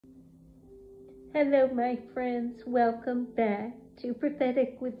Hello, my friends. Welcome back to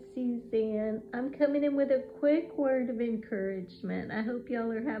Prophetic with Suzanne. I'm coming in with a quick word of encouragement. I hope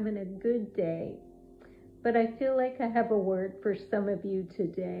y'all are having a good day. But I feel like I have a word for some of you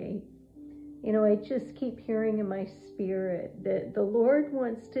today. I just keep hearing in my spirit that the Lord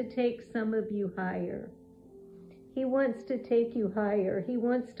wants to take some of you higher. He wants to take you higher. He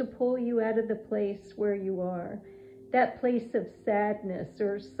wants to pull you out of the place where you are, that place of sadness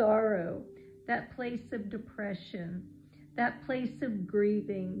or sorrow, that place of depression, that place of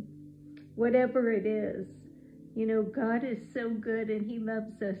grieving, whatever it is. God is so good and He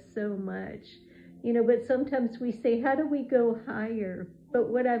loves us so much. But sometimes we say, how do we go higher? But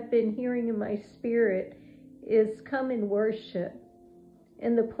what I've been hearing in my spirit is come and worship.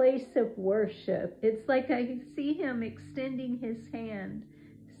 In the place of worship, it's like I see Him extending His hand,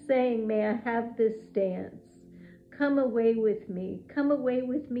 saying, may I have this dance? Come away with me. Come away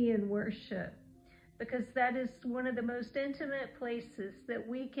with me and worship. Because that is one of the most intimate places that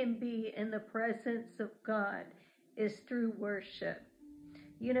we can be in the presence of God is through worship.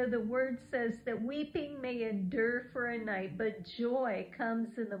 The word says that weeping may endure for a night, but joy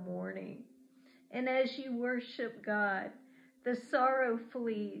comes in the morning. And as you worship God, the sorrow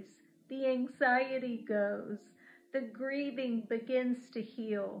flees, the anxiety goes, the grieving begins to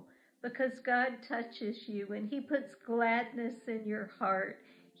heal because God touches you and He puts gladness in your heart.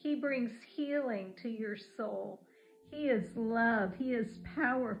 He brings healing to your soul. He is love. He is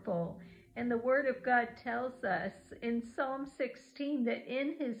powerful. And the Word of God tells us in Psalm 16 that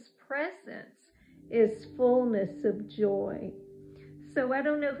in His presence is fullness of joy. So I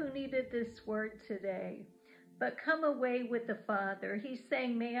don't know who needed this word today, but come away with the Father. He's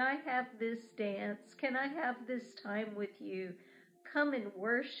saying, may I have this dance? Can I have this time with you? Come and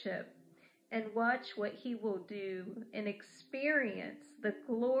worship and watch what He will do and experience the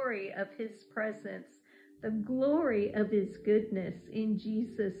glory of His presence, the glory of His goodness in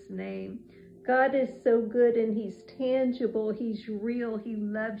Jesus' name. God is so good and He's tangible. He's real. He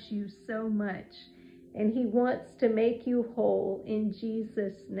loves you so much. And He wants to make you whole in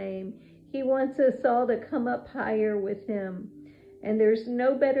Jesus' name. He wants us all to come up higher with Him. And there's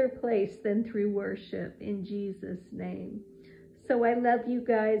no better place than through worship in Jesus' name. So I love you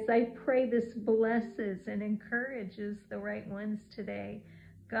guys. I pray this blesses and encourages the right ones today.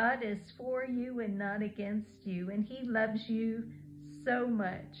 God is for you and not against you. And He loves you so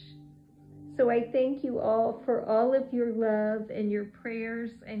much. So I thank you all for all of your love and your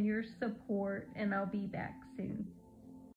prayers and your support. And I'll be back soon.